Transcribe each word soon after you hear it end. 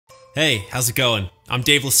Hey, how's it going? I'm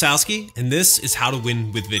Dave Lisowski, and this is How to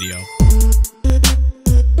Win with Video.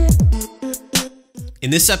 In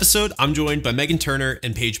this episode, I'm joined by Megan Turner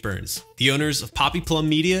and Paige Burns, the owners of Plum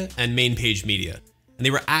Media and Megan and Paige Media. And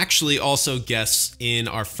they were actually also guests in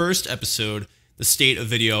our first episode, The State of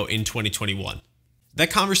Video in 2021. That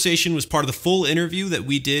conversation was part of the full interview that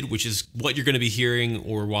we did, which is what you're going to be hearing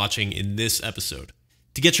or watching in this episode.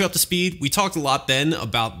 To get you up to speed, we talked a lot then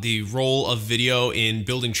about the role of video in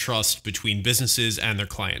building trust between businesses and their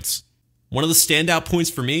clients. One of the standout points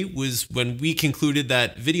for me was when we concluded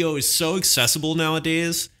that video is so accessible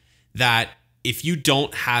nowadays that if you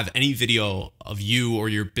don't have any video of you or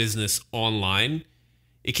your business online,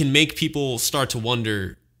 it can make people start to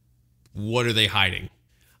wonder, what are they hiding?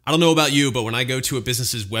 I don't know about you, but when I go to a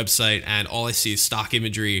business's website and all I see is stock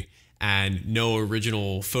imagery and no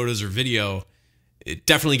original photos or video, it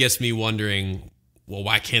definitely gets me wondering, well,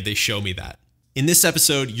 why can't they show me that? In this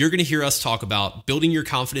episode, you're going to hear us talk about building your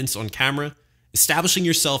confidence on camera, establishing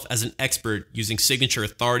yourself as an expert using signature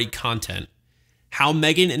authority content, how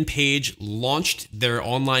Megan and Paige launched their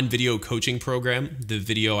online video coaching program, the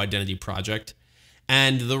Video Identity Project,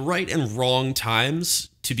 and the right and wrong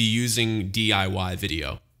times to be using DIY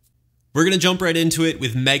video. We're going to jump right into it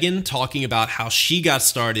with Megan talking about how she got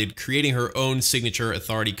started creating her own signature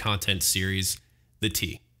authority content series, The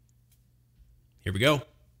T. Here we go.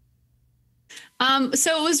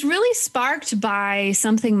 So it was really sparked by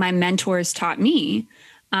something my mentors taught me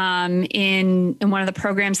in one of the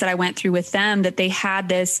programs that I went through with them, that they had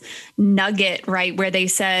this nugget, right, where they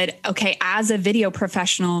said, okay, as a video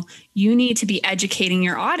professional, you need to be educating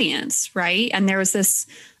your audience, right? And there was this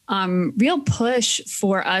real push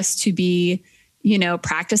for us to be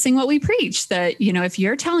practicing what we preach, that, if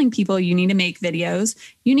you're telling people you need to make videos,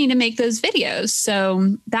 you need to make those videos.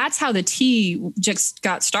 So that's how the T just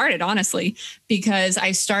got started, honestly, because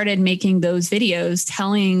I started making those videos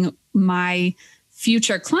telling my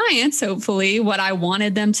future clients, hopefully, what I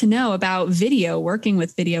wanted them to know about video, working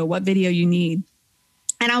with video, what video you need.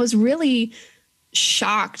 And I was really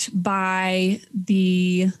shocked by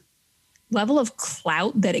the level of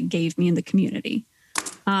clout that it gave me in the community.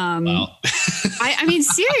 Wow. I mean,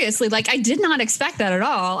 seriously, I did not expect that at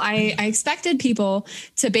all. I expected people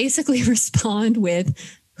to basically respond with,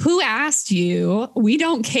 who asked you? We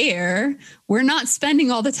don't care. We're not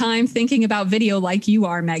spending all the time thinking about video like you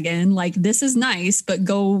are, Megan. This is nice, but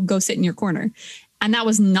go sit in your corner. And that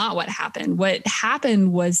was not what happened. What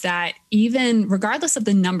happened was that even regardless of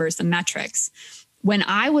the numbers, the metrics, when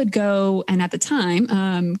I would go, and at the time,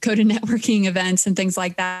 go to networking events and things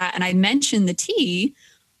like that, and I mentioned the T,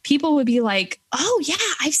 people would be like, oh yeah,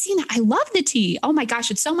 I've seen that. I love the T. Oh my gosh,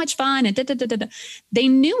 it's so much fun. And They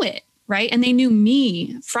knew it, right? And they knew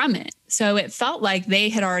me from it. So it felt like they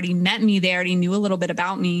had already met me. They already knew a little bit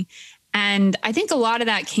about me. And I think a lot of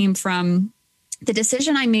that came from the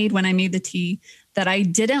decision I made when I made the T, that I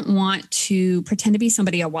didn't want to pretend to be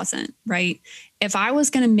somebody I wasn't, right? If I was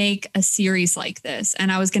going to make a series like this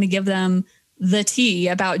and I was going to give them the T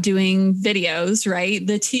about doing videos, right?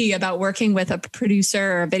 The T about working with a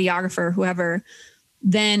producer or a videographer, whoever,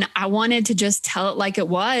 then I wanted to just tell it like it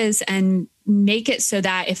was and make it so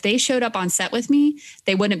that if they showed up on set with me,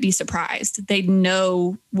 they wouldn't be surprised. They'd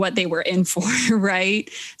know what they were in for, right?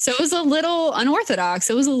 So it was a little unorthodox.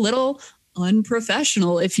 It was a little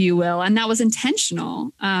unprofessional, if you will. And that was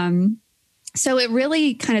intentional. So it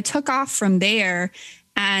really kind of took off from there.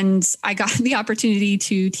 And I got the opportunity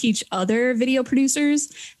to teach other video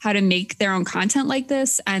producers how to make their own content like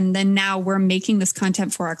this. And then now we're making this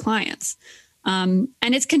content for our clients. And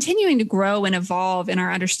it's continuing to grow and evolve in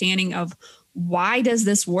our understanding of why does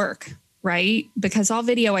this work, right? Because all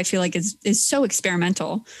video, I feel like, is so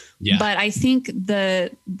experimental. Yeah. But I think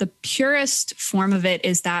the purest form of it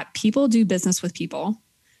is that people do business with people.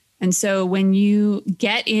 And so when you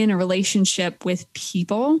get in a relationship with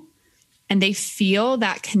people and they feel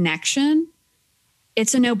that connection,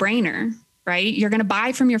 it's a no-brainer, right? You're going to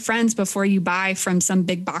buy from your friends before you buy from some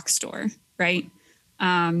big box store, right?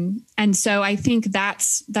 And so I think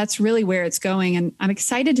that's really where it's going. And I'm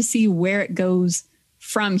excited to see where it goes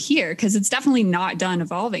from here, because it's definitely not done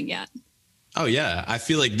evolving yet. Oh yeah. I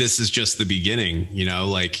feel like this is just the beginning,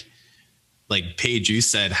 like Paige, you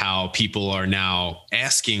said how people are now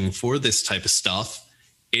asking for this type of stuff.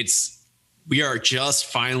 We are just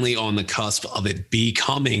finally on the cusp of it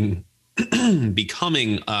becoming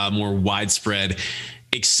a more widespread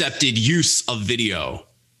accepted use of video.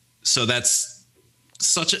 So that's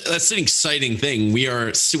an exciting thing.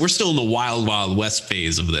 We're still in the wild, wild west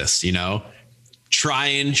phase of this,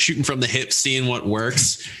 shooting from the hip, seeing what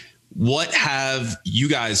works. What have you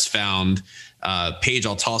guys found Paige,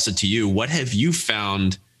 I'll toss it to you. What have you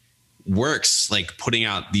found works, like putting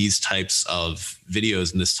out these types of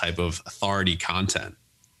videos and this type of authority content?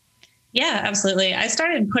 Yeah, absolutely. I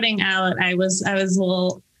started putting out, I was a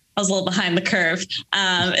little behind the curve.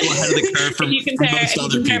 Ahead of the curve from, if you compare people.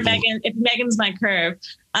 Megan, if Megan's my curve,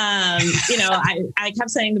 I kept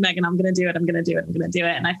saying to Megan, I'm going to do it.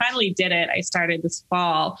 And I finally did it. I started this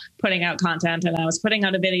fall putting out content, and I was putting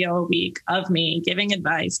out a video a week of me giving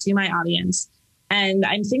advice to my audience. And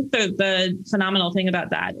I think the phenomenal thing about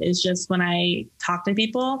that is just when I talk to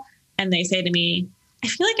people and they say to me, I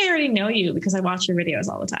feel like I already know you because I watch your videos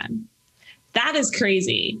all the time. That is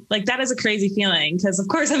crazy. Like, that is a crazy feeling, because of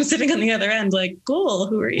course I'm sitting on the other end like, cool,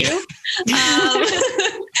 who are you?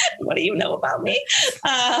 What do you know about me?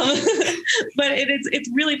 But it's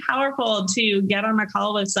really powerful to get on a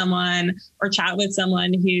call with someone or chat with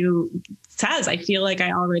someone who says, I feel like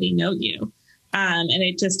I already know you. And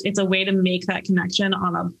it's a way to make that connection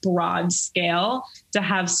on a broad scale, to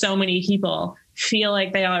have so many people feel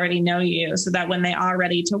like they already know you, so that when they are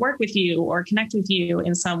ready to work with you or connect with you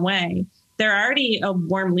in some way, they're already a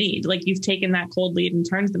warm lead. Like, you've taken that cold lead and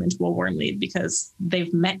turned them into a warm lead because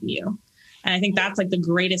they've met you. And I think that's like the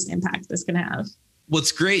greatest impact this can have.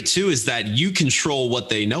 What's great too is that you control what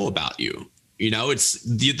they know about you. You know,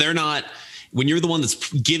 they're not, when you're the one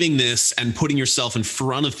that's giving this and putting yourself in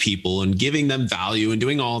front of people and giving them value and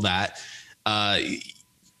doing all that,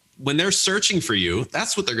 when they're searching for you,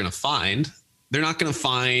 that's what they're going to find. They're not going to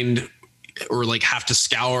find or like have to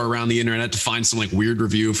scour around the internet to find some like weird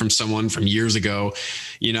review from someone from years ago.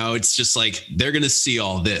 You know, it's just like, they're going to see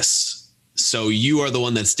all this. So you are the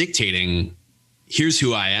one that's dictating, here's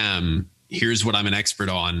who I am, here's what I'm an expert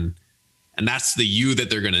on. And that's the you that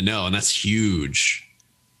they're going to know. And that's huge.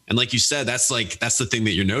 And like you said, that's the thing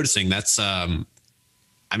that you're noticing. That's, I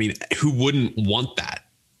mean, who wouldn't want that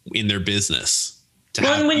in their business?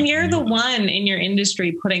 Well, when you're the one in your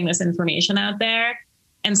industry putting this information out there,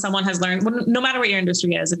 and someone has learned, no matter what your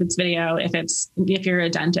industry is, if it's video, if you're a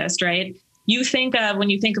dentist, right? When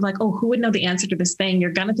you think of like, oh, who would know the answer to this thing?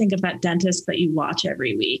 You're going to think of that dentist that you watch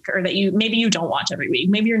every week, or that maybe you don't watch every week.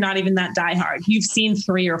 Maybe you're not even that diehard. You've seen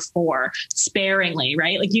 3 or 4 sparingly,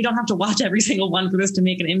 right? Like, you don't have to watch every single one for this to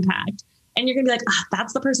make an impact. And you're going to be like,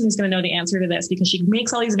 that's the person who's going to know the answer to this, because she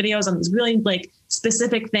makes all these videos on these really like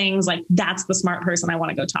specific things. Like, that's the smart person I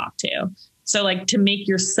want to go talk to. So like, to make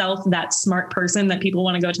yourself that smart person that people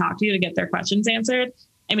want to go talk to get their questions answered,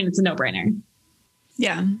 I mean, it's a no-brainer.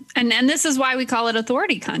 Yeah. And this is why we call it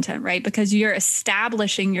authority content, right? Because you're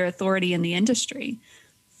establishing your authority in the industry.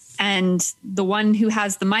 And the one who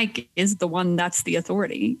has the mic is the one that's the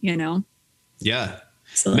authority, you know? Yeah.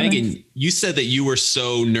 Absolutely. Megan, you said that you were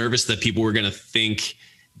so nervous that people were going to think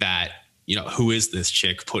that, you know, who is this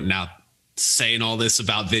chick saying all this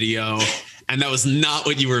about video? And that was not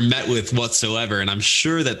what you were met with whatsoever. And I'm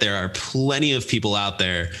sure that there are plenty of people out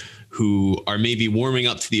there who are maybe warming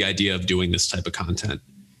up to the idea of doing this type of content,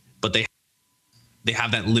 but they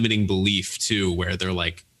have that limiting belief too, where they're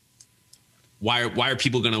like, why are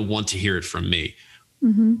people going to want to hear it from me?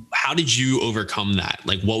 Mm-hmm. How did you overcome that?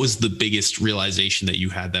 Like, what was the biggest realization that you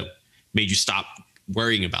had that made you stop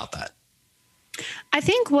worrying about that? I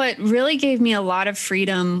think what really gave me a lot of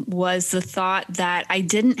freedom was the thought that I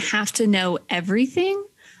didn't have to know everything.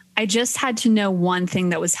 I just had to know one thing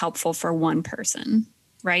that was helpful for one person,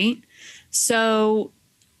 right? So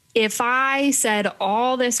if I said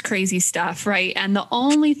all this crazy stuff, right, and the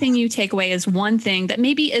only thing you take away is one thing that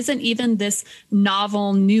maybe isn't even this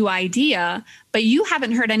novel new idea, but you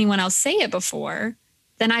haven't heard anyone else say it before,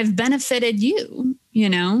 then I've benefited you, you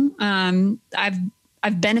know?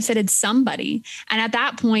 I've benefited somebody. And at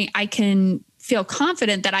that point, I can feel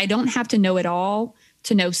confident that I don't have to know it all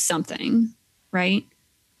to know something, right?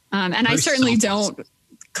 And I certainly don't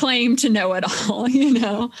claim to know it all, you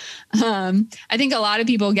know? I think a lot of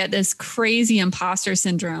people get this crazy imposter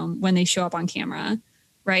syndrome when they show up on camera,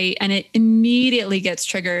 right? And it immediately gets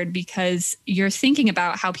triggered because you're thinking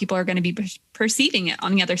about how people are going to be perceiving it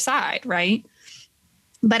on the other side, right?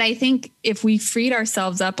 But I think if we freed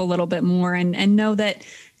ourselves up a little bit more and know that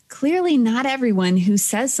clearly not everyone who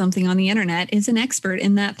says something on the internet is an expert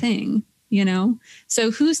in that thing, you know?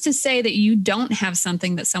 So who's to say that you don't have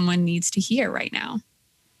something that someone needs to hear right now?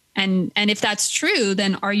 And if that's true,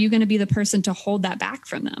 then are you going to be the person to hold that back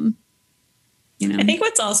from them? You know? I think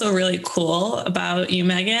what's also really cool about you,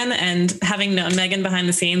 Megan, and having known Megan behind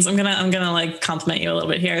the scenes, I'm gonna like compliment you a little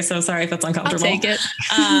bit here. So sorry if that's uncomfortable. I'll take it.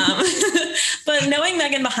 But knowing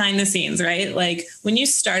Megan behind the scenes, right? Like when you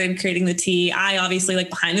started creating the tea, I obviously like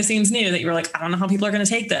behind the scenes knew that you were like, I don't know how people are going to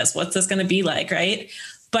take this. What's this going to be like? Right.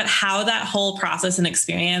 But how that whole process and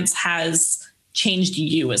experience has changed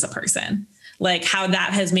you as a person, like how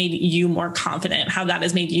that has made you more confident, how that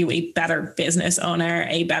has made you a better business owner,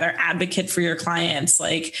 a better advocate for your clients.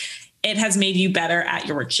 Like it has made you better at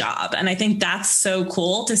your job. And I think that's so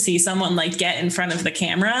cool to see someone like get in front of the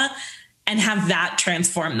camera and have that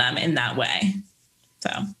transform them in that way. So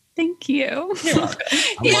thank you. You're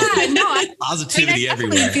welcome. Positivity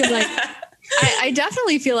everywhere. I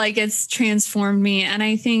definitely feel like it's transformed me. And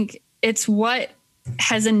I think it's what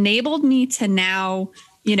has enabled me to now,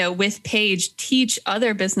 you know, with Paige, teach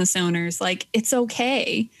other business owners, like, it's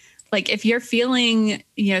okay. Like if you're feeling,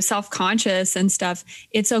 you know, self-conscious and stuff,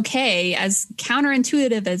 it's okay. As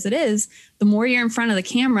counterintuitive as it is, the more you're in front of the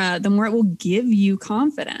camera, the more it will give you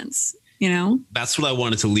confidence, you know? That's what I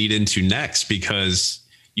wanted to lead into next, because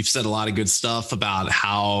you've said a lot of good stuff about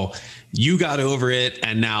how you got over it.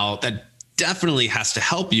 And now that definitely has to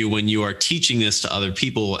help you when you are teaching this to other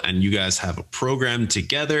people, and you guys have a program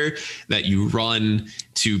together that you run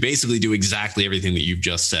to basically do exactly everything that you've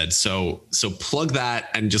just said. So plug that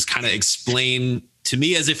and just kind of explain to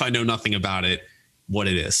me, as if I know nothing about it, what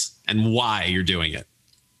it is and why you're doing it.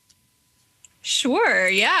 Sure.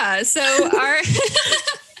 Yeah. So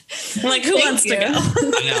like, who wants to go?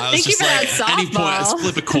 I was just like, at any point, let's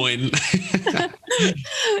flip a coin.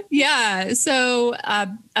 Yeah. So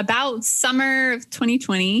about summer of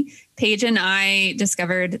 2020, Paige and I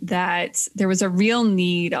discovered that there was a real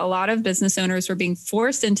need. A lot of business owners were being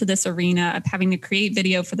forced into this arena of having to create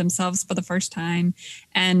video for themselves for the first time.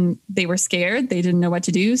 And they were scared. They didn't know what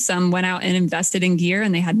to do. Some went out and invested in gear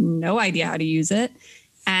and they had no idea how to use it.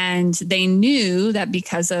 And they knew that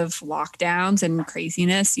because of lockdowns and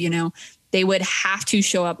craziness, you know, they would have to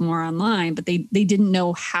show up more online, but they didn't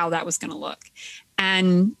know how that was going to look.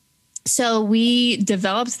 And so we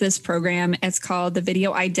developed this program. It's called the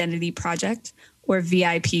Video Identity Project, or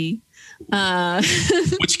VIP.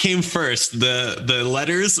 Which came first, the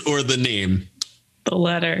letters or the name? The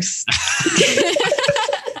letters.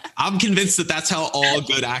 I'm convinced that that's how all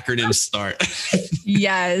good acronyms start.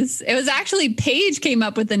 Yes. It was actually Paige came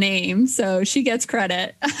up with the name, so she gets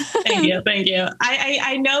credit. Thank you. Thank you.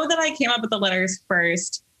 I know that I came up with the letters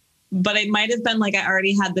first, but it might have been like I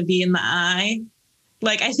already had the V and the I.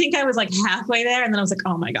 Like, I think I was like halfway there, and then I was like,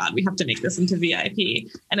 oh my God, we have to make this into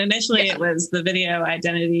VIP. And initially it was the Video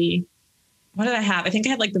Identity. What did I have? I think I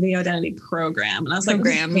had like the Video Identity Program. And I was like,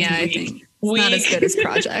 yeah, I think. It's not as good as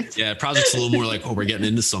project. Yeah, project's a little more like, oh, we're getting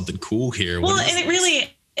into something cool here. Well, and it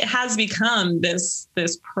has become this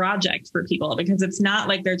project for people, because it's not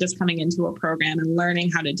like they're just coming into a program and learning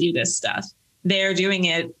how to do this stuff. They're doing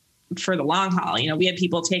it for the long haul. You know, we had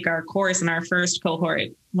people take our course in our first cohort.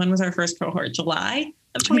 When was our first cohort? July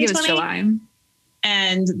of 2020? I think it was July.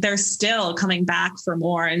 And they're still coming back for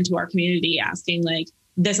more into our community, asking like,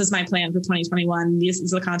 this is my plan for 2021. This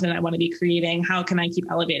is the content I want to be creating. How can I keep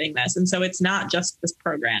elevating this? And so it's not just this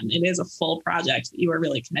program. It is a full project that you are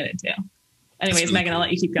really committed to. Anyways, Megan, I'll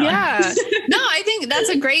let you keep going. Yeah. No, I think that's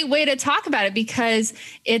a great way to talk about it, because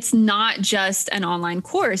it's not just an online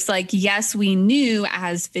course. Like, yes, we knew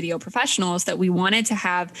as video professionals that we wanted to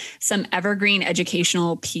have some evergreen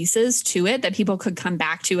educational pieces to it that people could come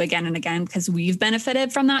back to again and again, because we've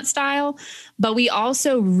benefited from that style. But we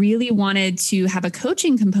also really wanted to have a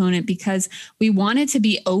coaching component, because we wanted to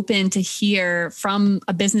be open to hear from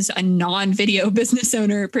a non-video business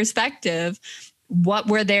owner perspective. What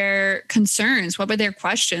were their concerns? What were their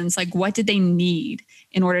questions? Like, what did they need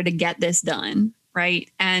in order to get this done?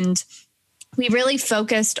 Right. And we really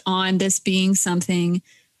focused on this being something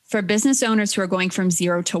for business owners who are going from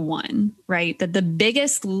 0 to 1, right? That the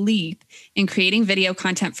biggest leap in creating video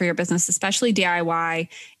content for your business, especially DIY,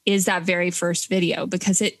 is that very first video,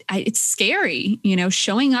 because it's scary. You know,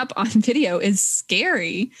 showing up on video is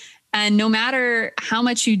scary. And no matter how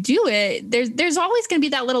much you do it, there's always going to be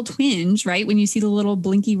that little twinge, right? When you see the little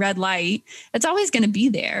blinky red light, it's always going to be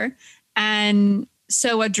there. And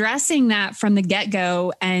so addressing that from the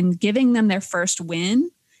get-go and giving them their first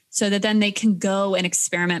win so that then they can go and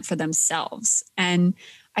experiment for themselves. And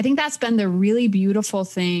I think that's been the really beautiful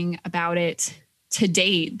thing about it to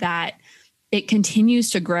date, that it continues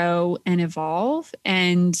to grow and evolve.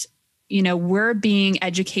 And, you know, we're being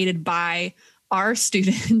educated by our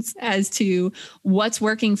students as to what's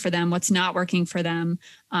working for them, what's not working for them,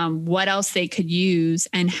 what else they could use,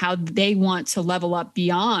 and how they want to level up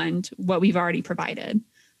beyond what we've already provided.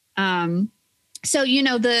 So, you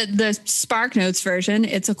know, the Spark Notes version,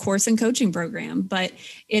 it's a course and coaching program, but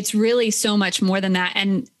it's really so much more than that.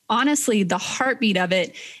 And honestly, the heartbeat of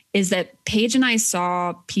it is that Paige and I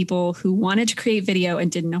saw people who wanted to create video and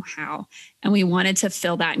didn't know how, and we wanted to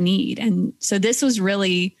fill that need. And so this was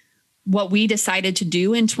really what we decided to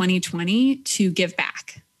do in 2020 to give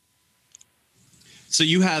back. So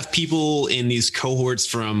you have people in these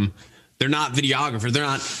cohorts they're not videographers, they're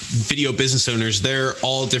not video business owners. They're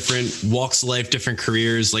all different walks of life, different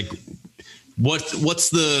careers. Like what's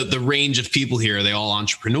the range of people here? Are they all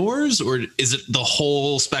entrepreneurs, or is it the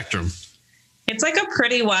whole spectrum? It's like a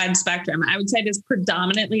pretty wide spectrum. I would say it is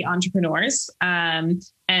predominantly entrepreneurs. And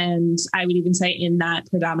I would even say in that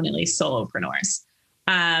predominantly solopreneurs.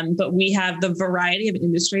 But we have the variety of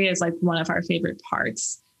industry is like one of our favorite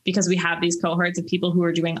parts, because we have these cohorts of people who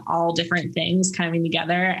are doing all different things coming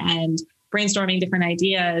together and brainstorming different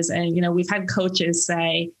ideas. And, you know, we've had coaches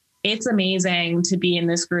say, it's amazing to be in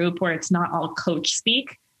this group where it's not all coach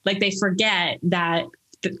speak. Like they forget that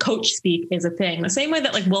the coach speak is a thing. The same way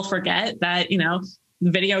that like we'll forget that, you know,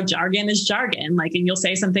 video jargon is jargon. Like, and you'll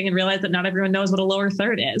say something and realize that not everyone knows what a lower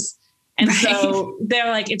third is. And right. So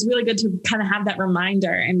they're like, it's really good to kind of have that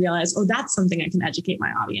reminder and realize, oh, that's something I can educate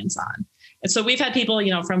my audience on. And so we've had people,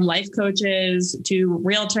 you know, from life coaches to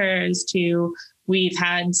realtors to we've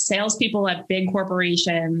had salespeople at big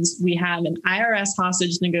corporations. We have an IRS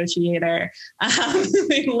hostage negotiator.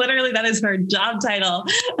 Literally, that is her job title.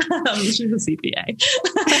 She's a CPA.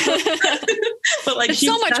 But like, she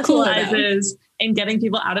so much specializes in getting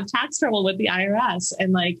people out of tax trouble with the IRS.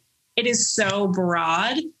 And like, it is so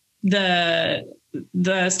broad, the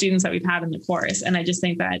students that we've had in the course. And I just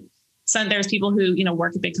think that there's people who, you know,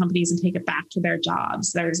 work at big companies and take it back to their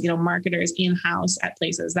jobs. There's, you know, marketers in-house at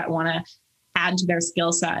places that want to add to their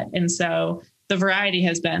skill set. And so the variety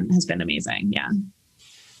has been amazing. Yeah.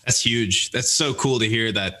 That's huge. That's so cool to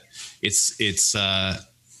hear that it's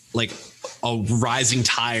like a rising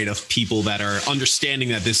tide of people that are understanding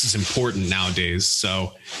that this is important nowadays.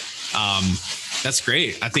 So that's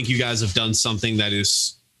great. I think you guys have done something that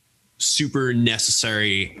is super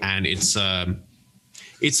necessary, and it's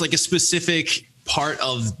like a specific part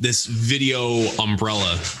of this video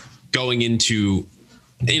umbrella going into,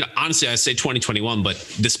 you know, honestly, I say 2021, but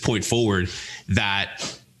this point forward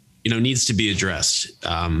that, you know, needs to be addressed,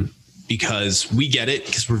 because we get it,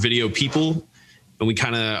 because we're video people and we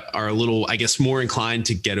kind of are a little, I guess, more inclined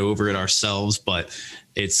to get over it ourselves. But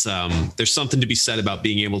it's there's something to be said about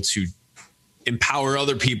being able to empower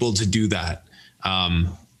other people to do that.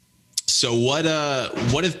 So what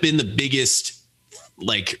have been the biggest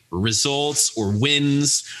like results or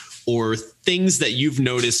wins or things that you've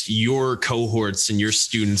noticed your cohorts and your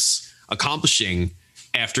students accomplishing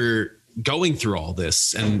after going through all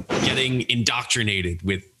this and getting indoctrinated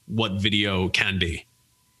with what video can be?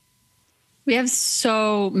 We have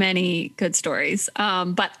so many good stories,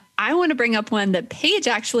 but I want to bring up one that Paige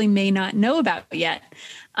actually may not know about yet.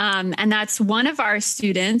 And that's one of our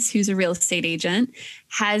students who's a real estate agent,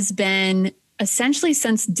 has been essentially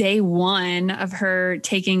since day one of her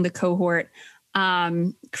taking the cohort,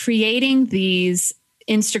 creating these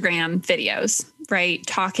Instagram videos, right?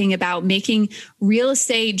 Talking about making real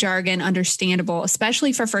estate jargon understandable,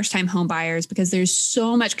 especially for first-time home buyers, because there's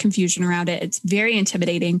so much confusion around it. It's very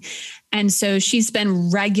intimidating. And so she's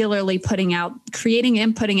been regularly creating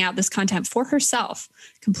and putting out this content for herself,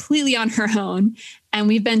 completely on her own. And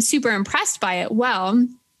we've been super impressed by it. Well,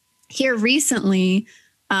 here recently,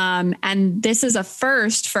 and this is a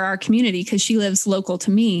first for our community because she lives local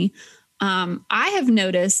to me, I have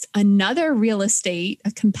noticed another a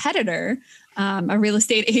competitor, a real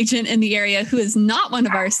estate agent in the area who is not one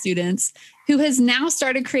of our students, who has now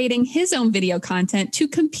started creating his own video content to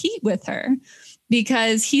compete with her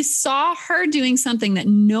because he saw her doing something that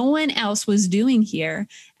no one else was doing here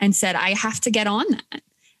and said, I have to get on that.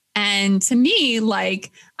 And to me,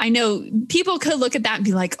 like, I know people could look at that and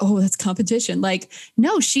be like, oh, that's competition. Like,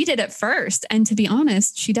 no, she did it first. And to be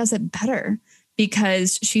honest, she does it better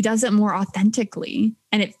because she does it more authentically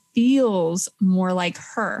and it feels more like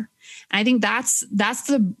her. And I think that's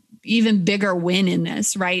the even bigger win in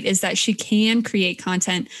this, right? Is that she can create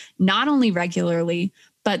content not only regularly,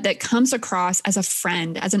 but that comes across as a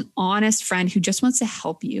friend, as an honest friend who just wants to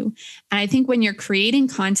help you. And I think when you're creating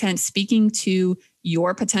content, speaking to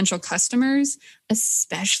your potential customers,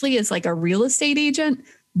 especially as like a real estate agent,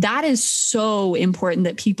 that is so important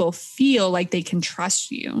that people feel like they can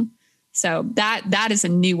trust you. So that is a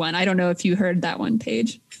new one. I don't know if you heard that one,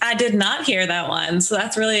 Paige. I did not hear that one. So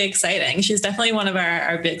that's really exciting. She's definitely one of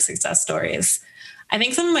our big success stories. I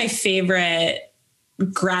think some of my favorite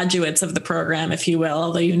graduates of the program, if you will,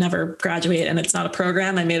 although you never graduate and it's not a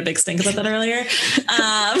program. I made a big stink about that earlier.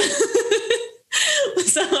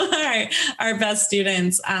 So our best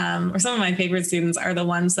students, or some of my favorite students, are the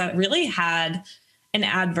ones that really had an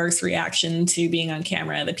adverse reaction to being on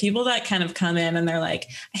camera. The people that kind of come in and they're like,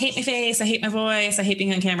 I hate my face, I hate my voice, I hate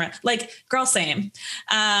being on camera. Like, girl, same.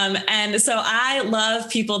 And so I love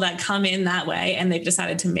people that come in that way and they've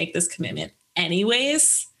decided to make this commitment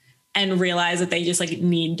anyways, and realize that they just like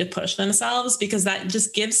need to push themselves, because that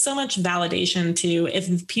just gives so much validation to,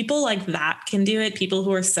 if people like that can do it, people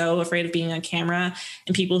who are so afraid of being on camera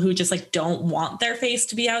and people who just like don't want their face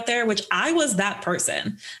to be out there, which I was that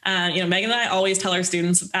person. Megan and I always tell our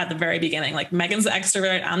students at the very beginning, like, Megan's the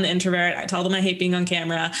extrovert, I'm the introvert. I tell them I hate being on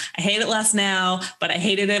camera. I hate it less now, but I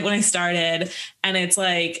hated it when I started. And it's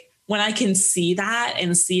like, when I can see that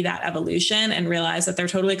and see that evolution and realize that they're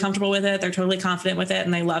totally comfortable with it, they're totally confident with it,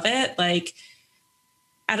 and they love it. Like,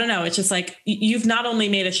 I don't know. It's just like, you've not only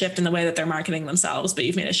made a shift in the way that they're marketing themselves, but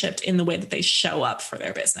you've made a shift in the way that they show up for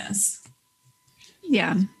their business.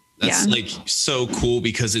 Yeah. That's like so cool,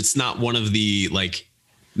 because it's not one of the like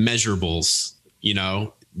measurables,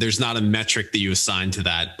 there's not a metric that you assign to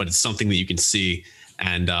that, but it's something that you can see.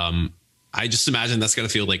 And I just imagine that's going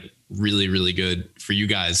to feel like really, really good for you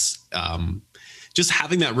guys. Just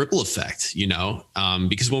having that ripple effect,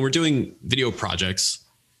 because when we're doing video projects,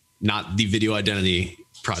 not the video identity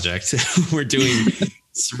project, we're doing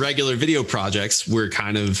regular video projects. We're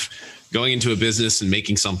kind of going into a business and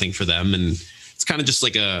making something for them. And it's kind of just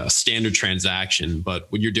like a standard transaction. But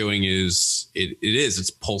what you're doing is it's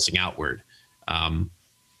pulsing outward.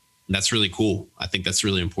 That's really cool. I think that's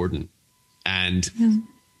really important. And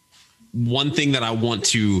one thing that I want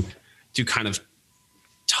to kind of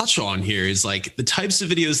touch on here is like the types of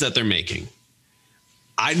videos that they're making.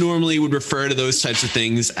 I normally would refer to those types of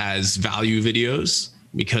things as value videos,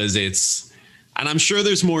 because and I'm sure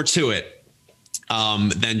there's more to it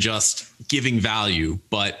than just giving value.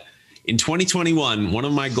 But in 2021, one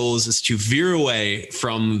of my goals is to veer away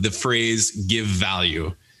from the phrase give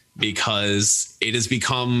value, because it has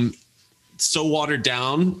become so watered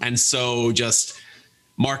down and so just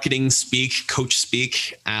marketing speak, coach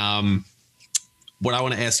speak. What I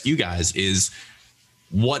want to ask you guys is,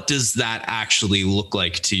 what does that actually look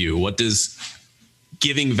like to you? What does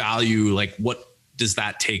giving value, like, what does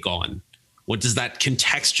that take on? What does that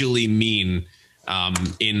contextually mean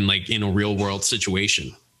in a real world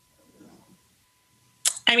situation?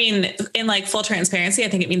 I mean, in like full transparency, I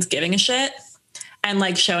think it means giving a shit and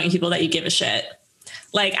like showing people that you give a shit.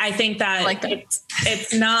 Like, I think that,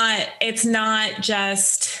 it's not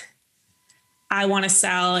just, I want to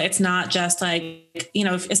sell. It's not just like,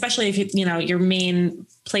 especially if your main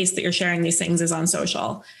place that you're sharing these things is on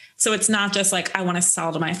social. So it's not just like, I want to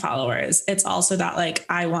sell to my followers. It's also that like,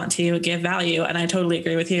 I want to give value. And I totally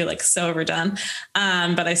agree with you, like, so overdone.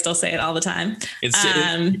 But I still say it all the time.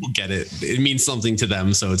 People get it. It means something to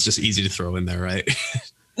them. So it's just easy to throw in there, right?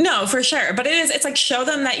 No, for sure. But it's like, show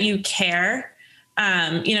them that you care.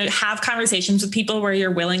 Have conversations with people where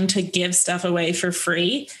you're willing to give stuff away for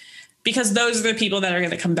free, because those are the people that are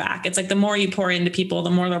going to come back. It's like, the more you pour into people,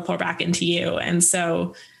 the more they'll pour back into you. And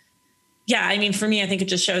so, yeah, I mean, for me, I think it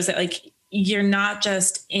just shows that like, you're not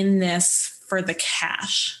just in this for the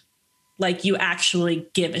cash, like, you actually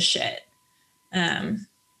give a shit. I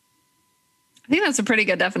think that's a pretty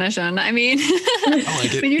good definition. I mean, I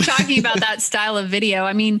like it. When you're talking about that style of video,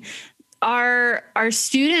 I mean, our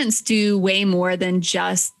students do way more than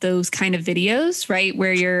just those kind of videos, right?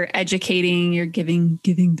 Where you're educating, you're giving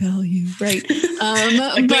value, right?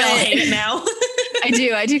 Like, we all hate it now.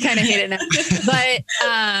 I do kind of hate it now,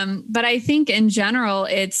 but I think in general,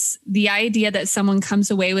 it's the idea that someone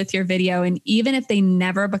comes away with your video, and even if they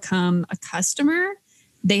never become a customer,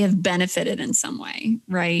 they have benefited in some way,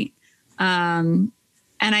 right?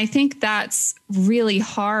 And I think that's really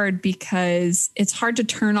hard, because it's hard to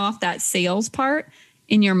turn off that sales part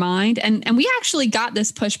in your mind. And we actually got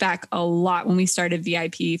this pushback a lot when we started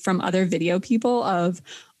VIP from other video people of,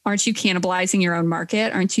 aren't you cannibalizing your own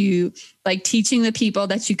market? Aren't you like teaching the people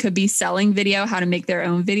that you could be selling video how to make their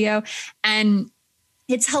own video? And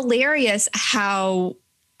it's hilarious how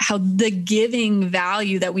the giving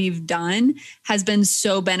value that we've done has been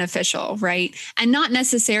so beneficial, right? And not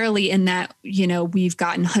necessarily in that, we've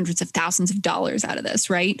gotten hundreds of thousands of dollars out of this,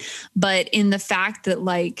 right? But in the fact that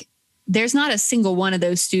like, there's not a single one of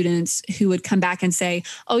those students who would come back and say,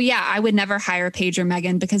 oh yeah, I would never hire Paige or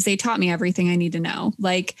Megan because they taught me everything I need to know.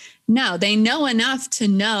 Like, no, they know enough to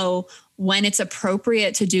know when it's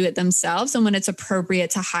appropriate to do it themselves and when it's appropriate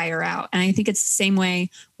to hire out. And I think it's the same way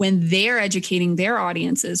when they're educating their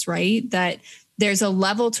audiences, right? That there's a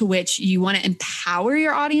level to which you want to empower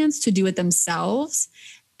your audience to do it themselves.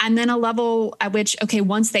 And then a level at which, okay,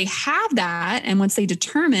 once they have that and once they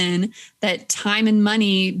determine that time and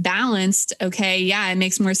money balanced, okay, yeah, it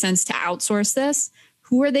makes more sense to outsource this.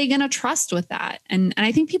 Who are they going to trust with that? And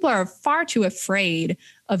I think people are far too afraid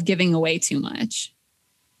of giving away too much.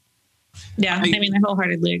 Yeah, I mean, I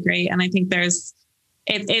wholeheartedly agree. And I think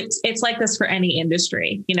it's like this for any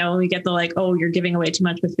industry. You know, we get the like, oh, you're giving away too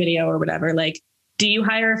much with video or whatever. Like, do you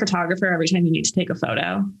hire a photographer every time you need to take a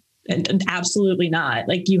photo? And absolutely not.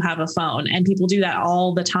 Like, you have a phone, and people do that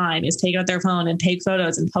all the time, is take out their phone and take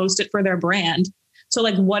photos and post it for their brand. So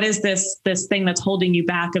like, what is this thing that's holding you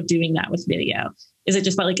back of doing that with video? Is it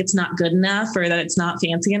just that like it's not good enough, or that it's not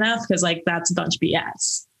fancy enough? Because like that's a bunch of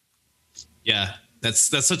BS. Yeah, that's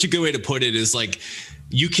such a good way to put it, is like,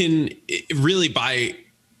 you can really, by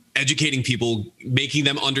educating people, making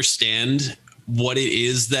them understand what it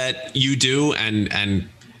is that you do and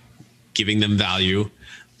giving them value.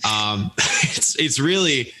 It's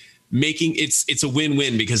really making it's a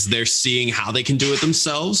win-win, because they're seeing how they can do it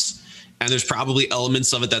themselves. And there's probably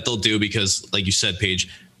elements of it that they'll do because, like you said, Paige,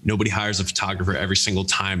 nobody hires a photographer every single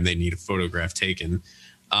time they need a photograph taken.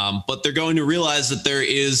 But they're going to realize that there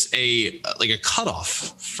is a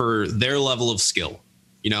cutoff for their level of skill.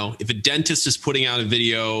 You know, if a dentist is putting out a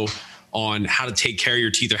video on how to take care of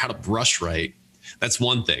your teeth or how to brush right, that's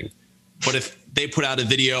one thing. But if they put out a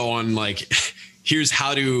video on like, here's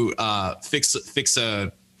how to fix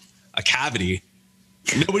a cavity,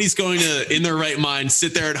 nobody's going to, in their right mind,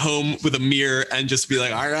 sit there at home with a mirror and just be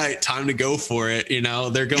like, all right, time to go for it. You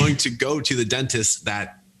know, they're going to go to the dentist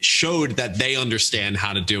that showed that they understand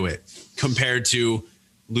how to do it, compared to,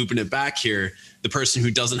 looping it back here, the person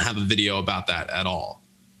who doesn't have a video about that at all.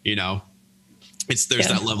 You know, there's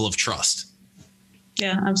that level of trust.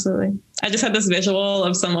 Yeah, absolutely. I just had this visual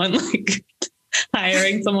of someone like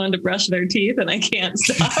hiring someone to brush their teeth, and I can't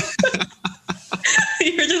stop.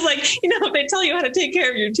 You're just like, you know, if they tell you how to take care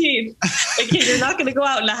of your teeth, like, you're not going to go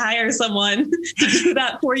out and hire someone to do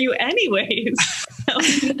that for you anyways. That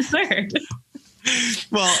would be absurd.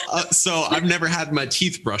 Well, so I've never had my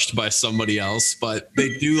teeth brushed by somebody else, but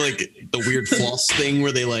they do like the weird floss thing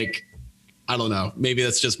where they like, I don't know, maybe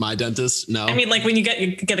that's just my dentist. No, I mean, like when you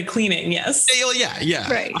get a cleaning, yes.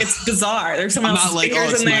 Yeah. Right. It's bizarre. There's someone else's like,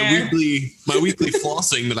 fingers in there. my weekly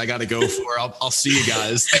flossing that I got to go for. I'll see you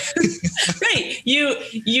guys. Right.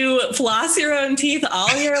 You floss your own teeth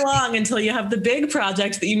all year long until you have the big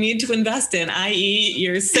project that you need to invest in, i.e.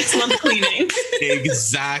 your 6-month cleaning.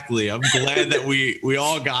 Exactly. I'm glad that we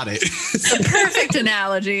all got it. The perfect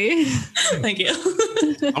analogy. Thank you.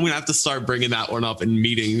 I'm going to have to start bringing that one up in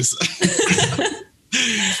meetings.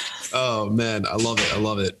 Oh man, I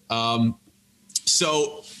love it.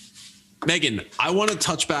 So Megan, I want to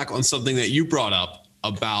touch back on something that you brought up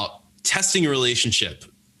about testing a relationship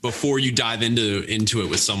before you dive into it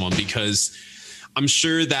with someone, because I'm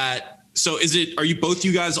sure that, are you both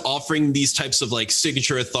you guys offering these types of like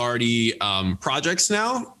signature authority projects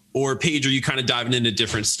now, or Paige, are you kind of diving into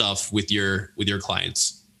different stuff with your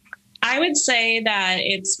clients? I would say that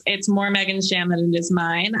it's more Megan's jam than it is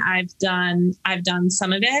mine. I've done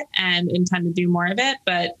some of it and intend to do more of it,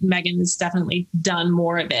 but Megan has definitely done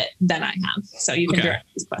more of it than I have. So you can direct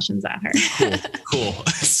these questions at her. Cool.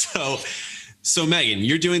 So Megan,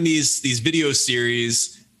 you're doing these video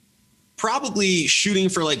series, probably shooting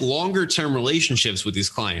for like longer term relationships with these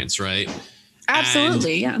clients, right?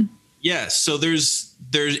 Absolutely. Yeah. So there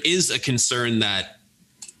is a concern that,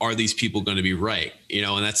 are these people going to be right? You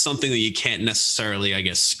know, and that's something that you can't necessarily, I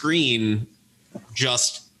guess, screen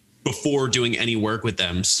just before doing any work with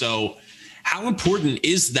them. So how important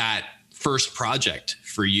is that first project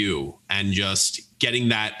for you, and just getting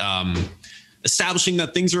that, establishing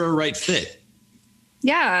that things are a right fit?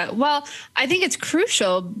 Yeah, well, I think it's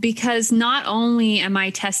crucial, because not only am I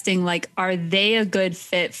testing, like, are they a good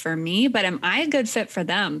fit for me, but am I a good fit for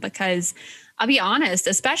them? Because I'll be honest,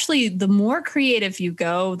 especially the more creative you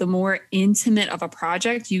go, the more intimate of a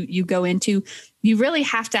project you go into, you really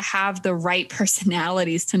have to have the right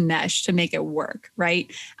personalities to mesh to make it work,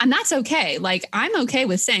 right? And that's okay. Like, I'm okay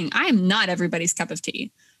with saying I am not everybody's cup of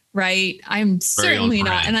tea, right? I'm certainly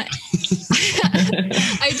not. And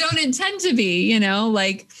I don't intend to be, you know,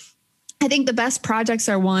 like, I think the best projects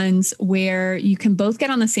are ones where you can both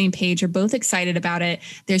get on the same page, you're both excited about it,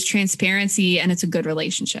 there's transparency, and it's a good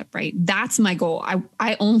relationship, right? That's my goal.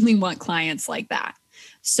 I only want clients like that.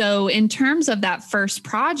 So in terms of that first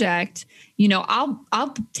project, you know,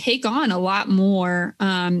 I'll take on a lot more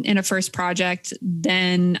in a first project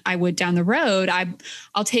than I would down the road.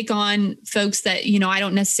 I'll take on folks that, you know, I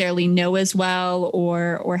don't necessarily know as well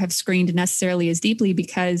or have screened necessarily as deeply,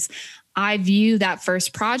 because I view that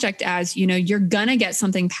first project as, you're going to get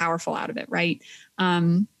something powerful out of it, right?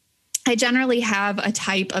 I generally have a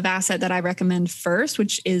type of asset that I recommend first,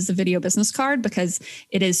 which is a video business card, because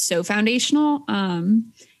it is so foundational.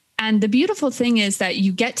 And the beautiful thing is that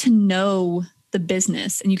you get to know the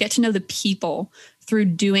business and you get to know the people through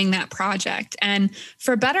doing that project. And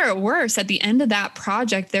for better or worse, at the end of that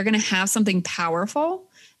project, they're going to have something powerful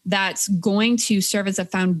that's going to serve as a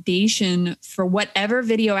foundation for whatever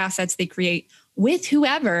video assets they create with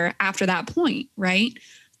whoever after that point, right?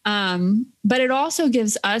 But it also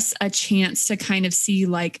gives us a chance to kind of see,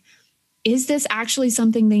 like, is this actually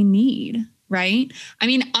something they need, right? I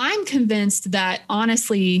mean, I'm convinced that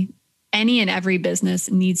honestly, any and every business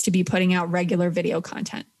needs to be putting out regular video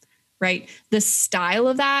content, right? The style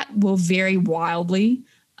of that will vary wildly.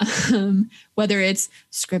 Whether it's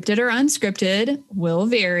scripted or unscripted will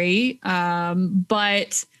vary.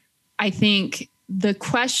 But I think the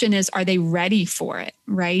question is, are they ready for it?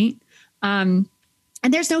 Right. And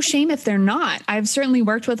there's no shame if they're not. I've certainly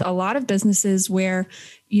worked with a lot of businesses where,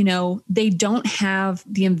 they don't have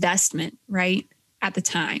the investment right at the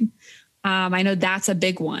time. I know that's a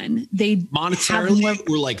big one. They monetarily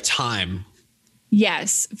or like time.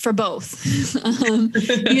 Yes, for both.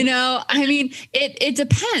 I mean, it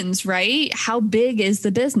depends, right? How big is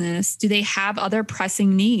the business? Do they have other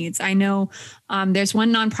pressing needs? I know there's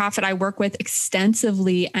one nonprofit I work with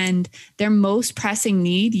extensively, and their most pressing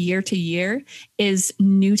need year to year is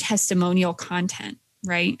new testimonial content,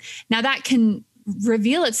 right? Now that can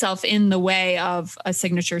reveal itself in the way of a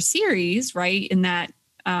signature series, right? In that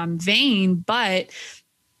vein, but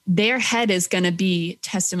their head is going to be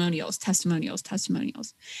testimonials.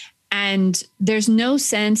 And there's no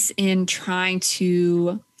sense in trying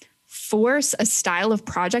to force a style of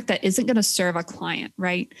project that isn't going to serve a client,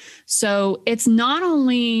 right? So it's not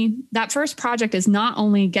only, that first project is not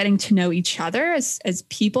only getting to know each other as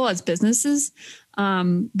people, as businesses,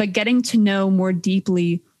 but getting to know more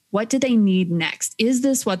deeply, what do they need next? Is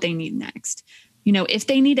this what they need next? If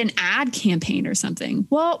they need an ad campaign or something,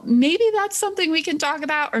 well, maybe that's something we can talk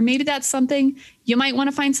about, or maybe that's something you might want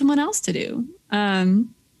to find someone else to do.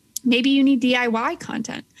 Maybe you need DIY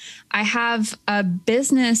content. I have a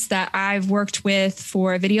business that I've worked with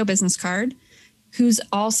for a video business card who's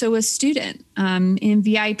also a student in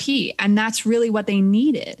VIP. And that's really what they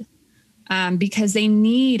needed. Because they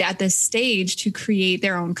need at this stage to create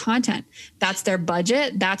their own content. That's their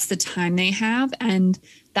budget. That's the time they have. And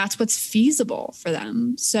that's what's feasible for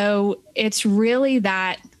them. So it's really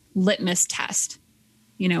that litmus test,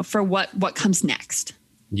 for what comes next.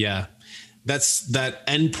 Yeah. That's that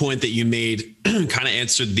end point that you made kind of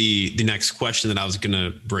answered the next question that I was going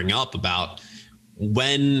to bring up about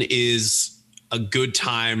when is a good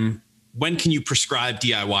time. When can you prescribe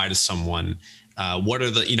DIY to someone? What are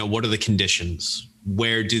the conditions?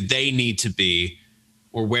 Where do they need to be,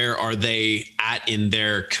 or where are they at in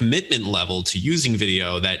their commitment level to using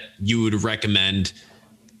video that you would recommend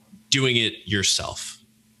doing it yourself?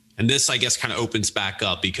 And this, I guess, kind of opens back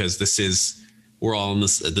up because we're all in the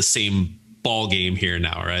same ball game here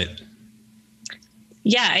now, right?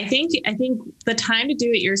 Yeah, I think the time to do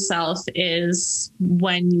it yourself is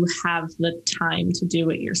when you have the time to do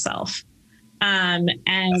it yourself. And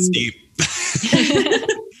that's deep.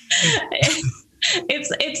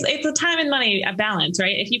 it's a time and money balance,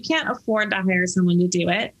 right? If you can't afford to hire someone to do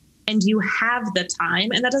it and you have the time,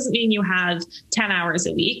 and that doesn't mean you have 10 hours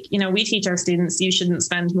a week. We teach our students you shouldn't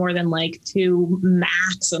spend more than like 2,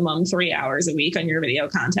 maximum 3 hours a week on your video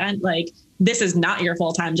content. Like, this is not your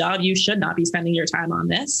full-time job. You should not be spending your time on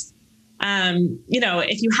this.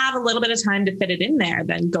 If you have a little bit of time to fit it in there,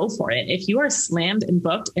 then go for it. If you are slammed and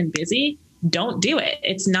booked and busy, don't do it.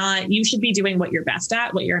 It's not, you should be doing what you're best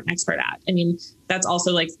at, what you're an expert at. I mean, that's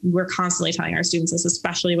also like, we're constantly telling our students this,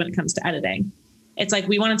 especially when it comes to editing. It's like,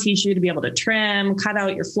 we want to teach you to be able to trim, cut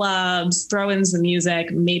out your flubs, throw in some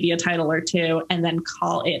music, maybe a title or two, and then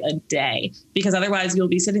call it a day. Because otherwise you'll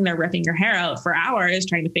be sitting there ripping your hair out for hours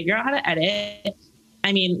trying to figure out how to edit.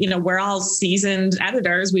 I mean, we're all seasoned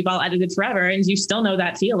editors. We've all edited forever. And you still know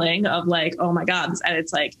that feeling of like, oh my God, this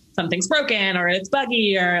edit's like something's broken or it's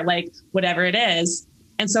buggy or like whatever it is.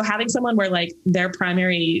 And so having someone where like their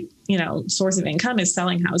primary, source of income is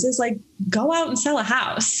selling houses, like go out and sell a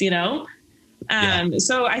house,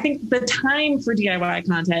 So I think the time for DIY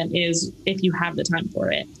content is if you have the time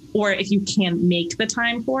for it, or if you can make the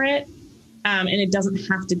time for it. And it doesn't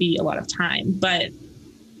have to be a lot of time, but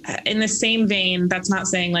in the same vein, that's not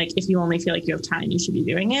saying like, if you only feel like you have time, you should be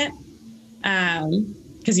doing it.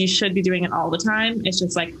 because you should be doing it all the time. It's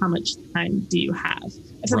just like, how much time do you have?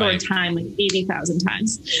 I've heard the word time like 80,000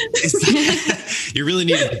 times. You really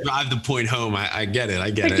need to drive the point home. I get it.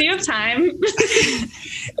 I get it. Do you have time?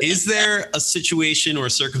 Is there a situation or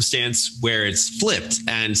a circumstance where it's flipped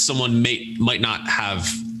and someone might not have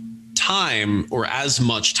time or as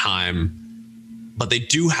much time, but they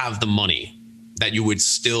do have the money, that you would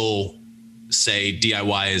still say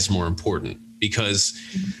DIY is more important? Because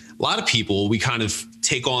a lot of people, we kind of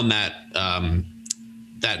take on that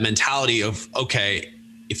that mentality of, okay,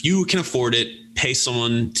 if you can afford it, pay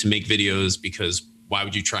someone to make videos, because why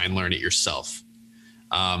would you try and learn it yourself?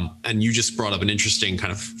 And you just brought up an interesting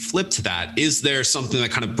kind of flip to that. Is there something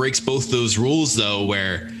that kind of breaks both those rules, though,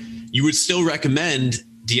 where you would still recommend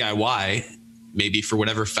DIY, maybe for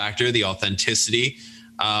whatever factor, the authenticity,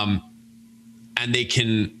 and they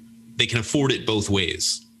can afford it both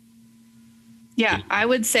ways? Yeah, I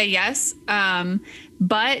would say yes.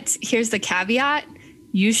 But here's the caveat.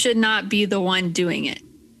 You should not be the one doing it,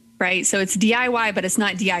 right? So it's DIY, but it's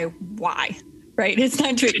not DIY, right? It's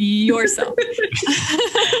not do it yourself.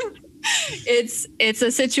 It's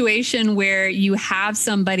a situation where you have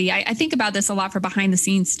somebody, I think about this a lot for behind the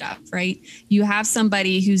scenes stuff, right? You have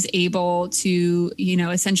somebody who's able to,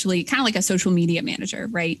 essentially kind of like a social media manager,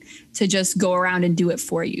 right? To just go around and do it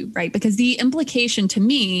for you, right? Because the implication to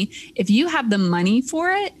me, if you have the money for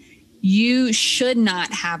it, you should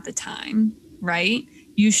not have the time, right?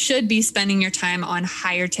 You should be spending your time on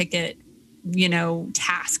higher ticket,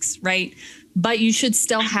 tasks, right? But you should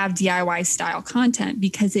still have DIY style content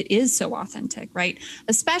because it is so authentic, right?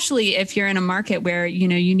 Especially if you're in a market where, you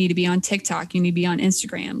need to be on TikTok, you need to be on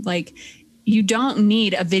Instagram. Like, you don't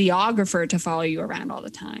need a videographer to follow you around all the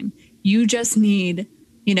time. You just need,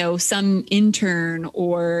 some intern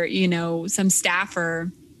or, some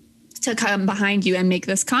staffer to come behind you and make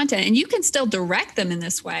this content. And you can still direct them in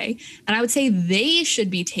this way. And I would say they should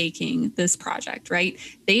be taking this project, right?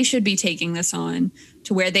 They should be taking this on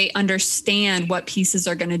to where they understand what pieces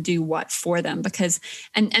are going to do what for them. Because,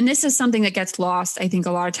 and this is something that gets lost, I think,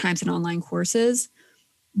 a lot of times in online courses,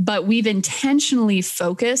 but we've intentionally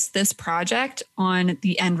focused this project on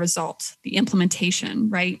the end result, the implementation,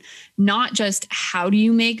 right? Not just how do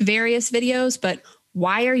you make various videos, but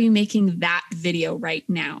why are you making that video right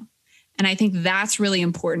now? And I think that's really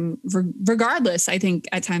important, regardless, I think,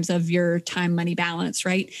 at times of your time, money balance,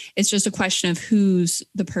 right? It's just a question of who's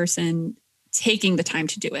the person taking the time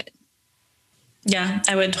to do it. Yeah,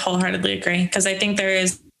 I would wholeheartedly agree, because I think there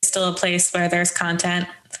is still a place where there's content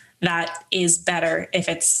that is better if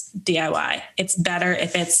it's DIY. It's better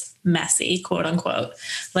if it's messy, quote unquote.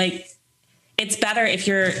 Like, it's better if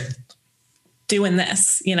you're doing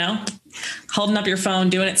this, holding up your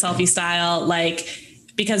phone, doing it selfie style,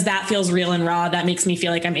 because that feels real and raw. That makes me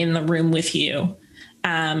feel like I'm in the room with you,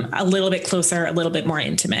 a little bit closer, a little bit more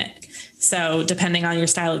intimate. So depending on your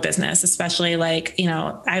style of business, especially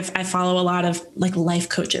I follow a lot of life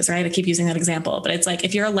coaches, right? I keep using that example, but it's like,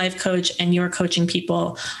 if you're a life coach and you're coaching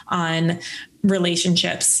people on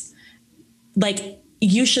relationships,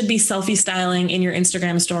 you should be selfie styling in your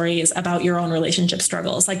Instagram stories about your own relationship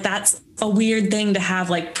struggles. That's a weird thing to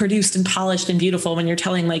have produced and polished and beautiful when you're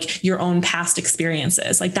telling your own past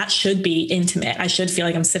experiences. That should be intimate. I should feel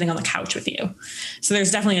like I'm sitting on the couch with you. So there's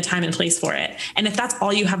definitely a time and place for it. And if that's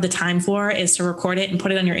all you have the time for is to record it and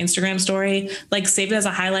put it on your Instagram story, save it as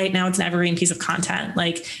a highlight. Now it's an evergreen piece of content.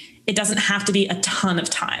 It doesn't have to be a ton of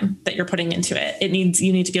time that you're putting into it. You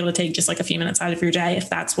need to be able to take just a few minutes out of your day if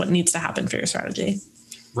that's what needs to happen for your strategy.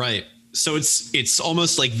 Right. So it's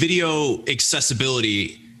almost like video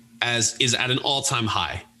accessibility is at an all-time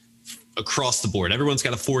high across the board. Everyone's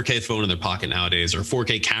got a 4K phone in their pocket nowadays, or a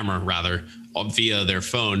 4K camera rather, via their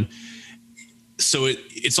phone. So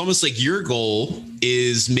it's almost like your goal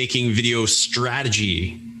is making video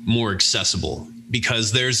strategy more accessible,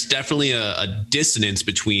 because there's definitely a dissonance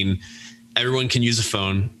between everyone can use a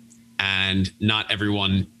phone and not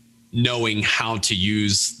everyone knowing how to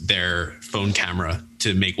use their phone camera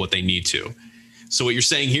to make what they need to. So what you're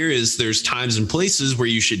saying here is there's times and places where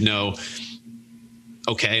you should know,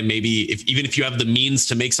 okay, maybe even if you have the means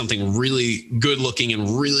to make something really good looking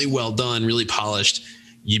and really well done, really polished,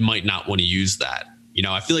 you might not want to use that.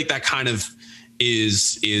 I feel like that kind of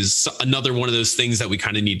is another one of those things that we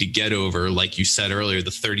kind of need to get over. Like you said earlier, the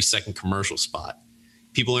 30-second commercial spot.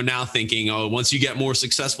 People are now thinking, oh, once you get more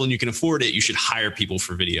successful and you can afford it, you should hire people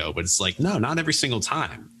for video. But it's no, not every single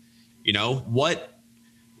time.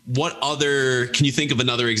 What other, can you think of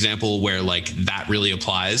another example where that really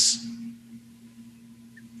applies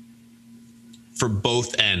for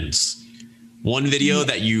both ends? One video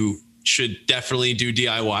that you should definitely do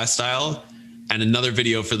DIY style, and another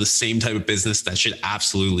video for the same type of business that should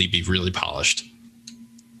absolutely be really polished?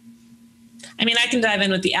 I mean, I can dive in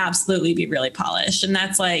with the absolutely be really polished. And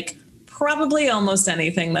that's like probably almost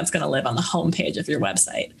anything that's going to live on the homepage of your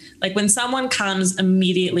website. Like when someone comes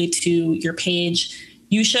immediately to your page,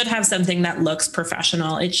 you should have something that looks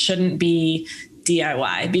professional. It shouldn't be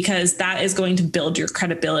DIY, because that is going to build your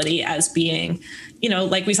credibility as being, you know,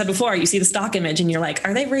 like we said before, you see the stock image and you're like,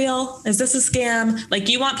 are they real? Is this a scam? Like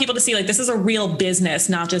you want people to see like, this is a real business,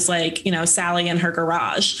 not just like, you know, Sally in her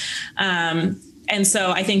garage. And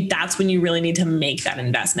so I think that's when you really need to make that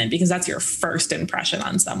investment, because that's your first impression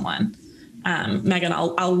on someone. Megan,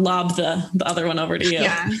 I'll lob the other one over to you.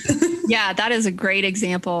 Yeah. Yeah, that is a great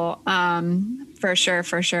example. For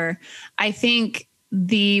sure. I think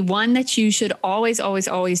the one that you should always do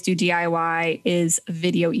DIY is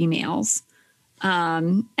video emails,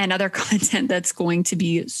 and other content that's going to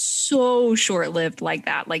be so short-lived like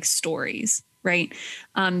that, like stories. Right.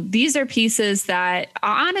 These are pieces that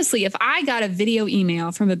honestly, if I got a video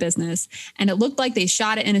email from a business and it looked like they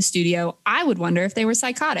shot it in a studio, I would wonder if they were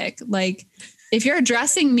psychotic. Like if you're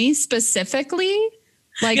addressing me specifically,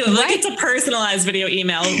 like, you know, look, it's a personalized video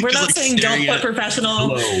email. We're not saying don't put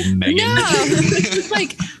professional. Hello, Megan. No,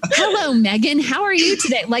 like, hello, Megan. How are you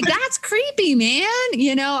today? Like, that's creepy, man.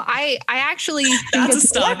 You know, I actually think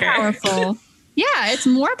it's more powerful. Yeah, it's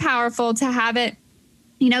more powerful to have it,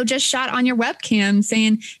 you know, just shot on your webcam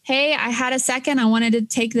saying, hey, I had a second. I wanted to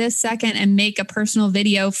take this second and make a personal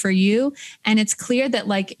video for you. And it's clear that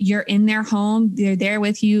like you're in their home, they're there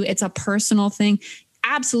with you. It's a personal thing.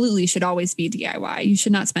 Absolutely should always be DIY. You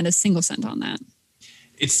should not spend a single cent on that.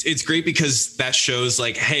 It's great because that shows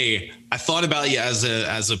like, hey, I thought about you as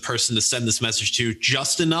a person to send this message to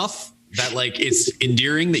just enough that like it's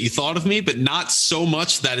endearing that you thought of me, but not so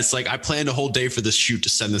much that it's like I planned a whole day for this shoot to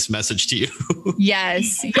send this message to you.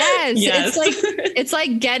 Yes. It's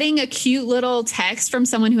like getting a cute little text from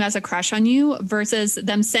someone who has a crush on you versus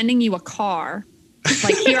them sending you a car.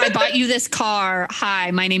 Like, here, I bought you this car.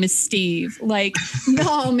 Hi, my name is Steve. Like,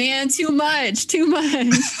 no, man, too much.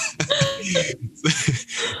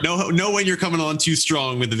 Know when you're coming on too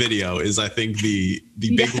strong with the video is, I think, the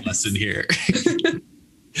big lesson here.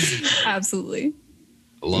 Absolutely.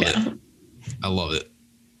 I love it.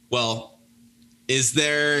 Well, is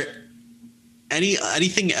there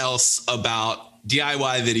anything else about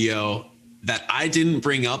DIY video that I didn't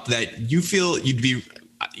bring up that you feel you'd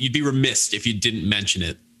be remiss if you didn't mention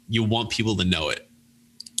it? You want people to know it.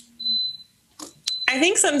 I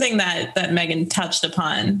think something that Megan touched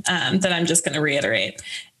upon, that I'm just going to reiterate,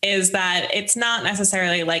 is that it's not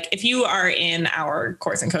necessarily like, if you are in our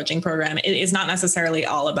course and coaching program, it is not necessarily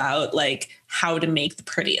all about like how to make the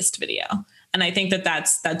prettiest video. And I think that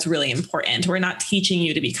that's really important. We're not teaching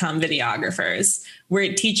you to become videographers.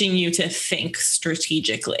 We're teaching you to think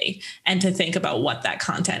strategically and to think about what that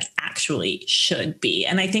content actually should be.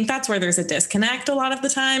 And I think that's where there's a disconnect a lot of the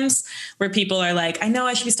times, where people are like, I know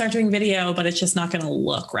I should start doing video, but it's just not going to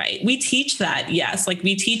look right. We teach that. Yes. Like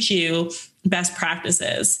we teach you best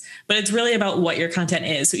practices, but it's really about what your content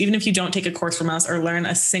is. So even if you don't take a course from us or learn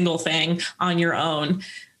a single thing on your own,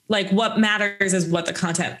 like what matters is what the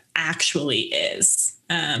content actually is.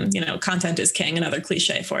 Content is king, another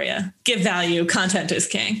cliche for you. Give value, content is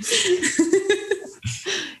king.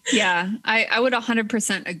 Yeah, I would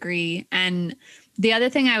 100% agree. And the other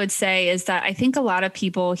thing I would say is that I think a lot of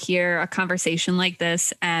people hear a conversation like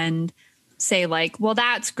this and say like, well,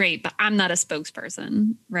 that's great, but I'm not a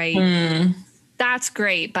spokesperson, right? That's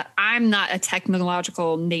great, but I'm not a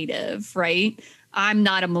technological native, right? I'm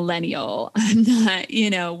not a millennial. I'm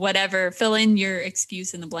not, whatever, fill in your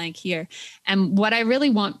excuse in the blank here. And what I really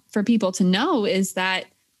want for people to know is that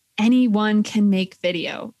anyone can make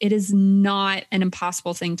video. It is not an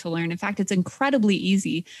impossible thing to learn. In fact, it's incredibly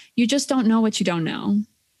easy. You just don't know what you don't know,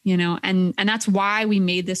 and that's why we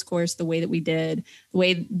made this course the way that we did.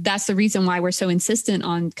 That's the reason why we're so insistent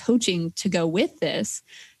on coaching to go with this,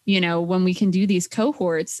 when we can do these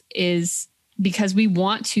cohorts, is because we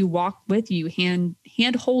want to walk with you,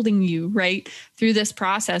 hand holding you right through this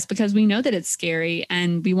process, because we know that it's scary.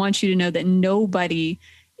 And we want you to know that nobody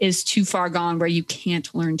is too far gone where you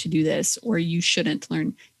can't learn to do this, or you shouldn't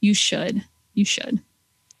learn. You should.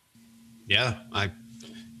 Yeah, I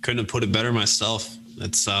couldn't have put it better myself.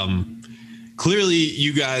 It's clearly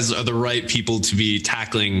you guys are the right people to be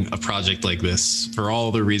tackling a project like this for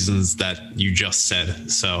all the reasons that you just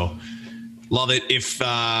said. So love it. If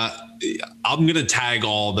I'm going to tag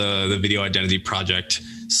all the Video Identity Project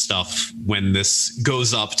stuff when this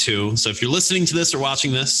goes up too. So if you're listening to this or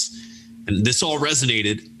watching this and this all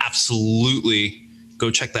resonated, absolutely go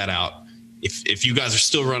check that out. if you guys are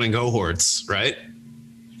still running cohorts, right?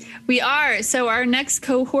 We are. So our next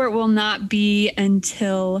cohort will not be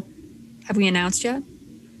until, have we announced yet?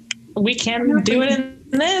 We can do it in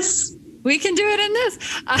this. We can do it in this.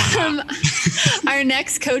 Our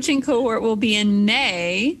next coaching cohort will be in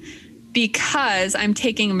May because I'm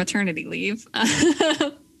taking a maternity leave.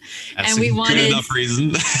 That's and we wanted, good enough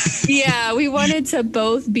reason. Yeah, we wanted to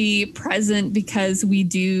both be present because we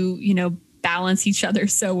do, balance each other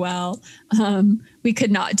so well. We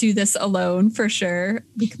could not do this alone for sure.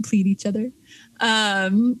 We complete each other.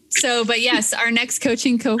 But yes, our next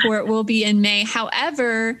coaching cohort will be in May.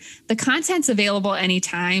 However, the content's available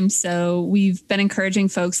anytime. So we've been encouraging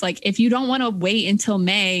folks, like, if you don't want to wait until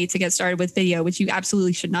May to get started with video, which you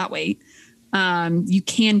absolutely should not wait, you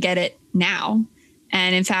can get it now.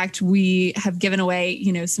 And in fact, we have given away,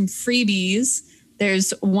 some freebies.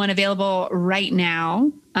 There's one available right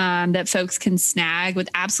now that folks can snag with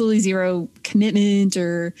absolutely zero commitment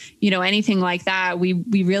or, anything like that. We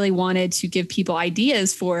really wanted to give people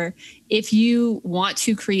ideas for if you want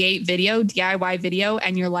to create video, DIY video,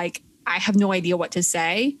 and you're like, I have no idea what to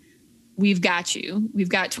say. We've got you. We've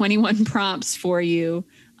got 21 prompts for you.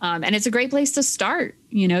 And it's a great place to start,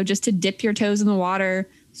 just to dip your toes in the water,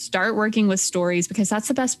 start working with stories, because that's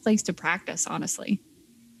the best place to practice, honestly.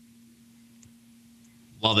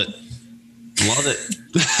 Love it.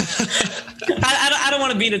 I don't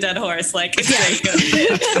want to beat a dead horse. Like, it's great.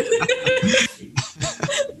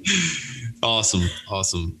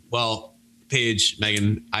 Awesome. Well, Paige,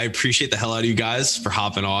 Megan, I appreciate the hell out of you guys for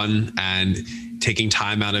hopping on and taking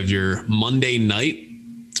time out of your Monday night.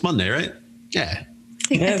 It's Monday, right? Yeah.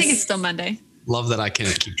 I think it's still Monday. Love that I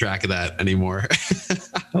can't keep track of that anymore.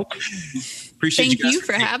 Appreciate Thank you guys you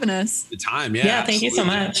for having us. the time. Yeah, thank you so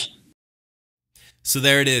much. So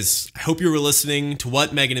there it is. I hope you were listening to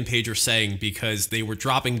what Megan and Paige were saying, because they were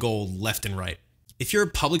dropping gold left and right. If you're a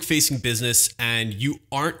public-facing business and you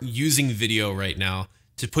aren't using video right now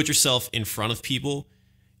to put yourself in front of people,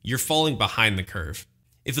 you're falling behind the curve.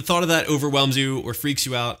 If the thought of that overwhelms you or freaks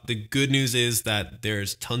you out, the good news is that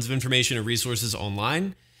there's tons of information and resources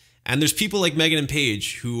online, and there's people like Megan and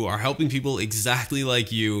Paige who are helping people exactly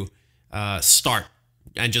like you start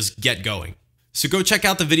and just get going. So go check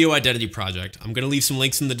out the Video Identity Project. I'm going to leave some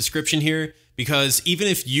links in the description here, because even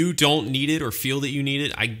if you don't need it or feel that you need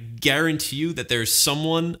it, I guarantee you that there's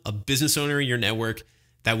someone, a business owner in your network,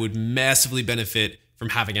 that would massively benefit from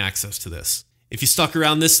having access to this. If you stuck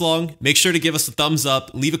around this long, make sure to give us a thumbs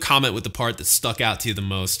up, leave a comment with the part that stuck out to you the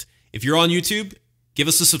most. If you're on YouTube, give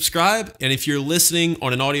us a subscribe, and if you're listening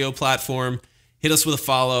on an audio platform, hit us with a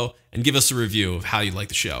follow and give us a review of how you like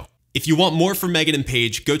the show. If you want more from Megan and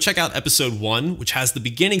Paige, go check out episode 1, which has the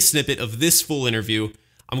beginning snippet of this full interview.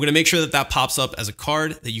 I'm going to make sure that pops up as a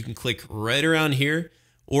card that you can click right around here,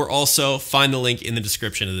 or also find the link in the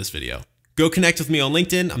description of this video. Go connect with me on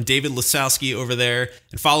LinkedIn. I'm David Lisowski over there,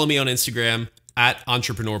 and follow me on Instagram at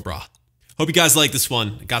EntrepreneurBra. Hope you guys like this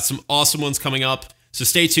one. I got some awesome ones coming up, so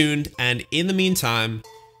stay tuned. And in the meantime,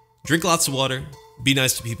 drink lots of water, be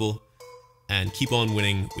nice to people, and keep on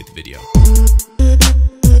winning with video.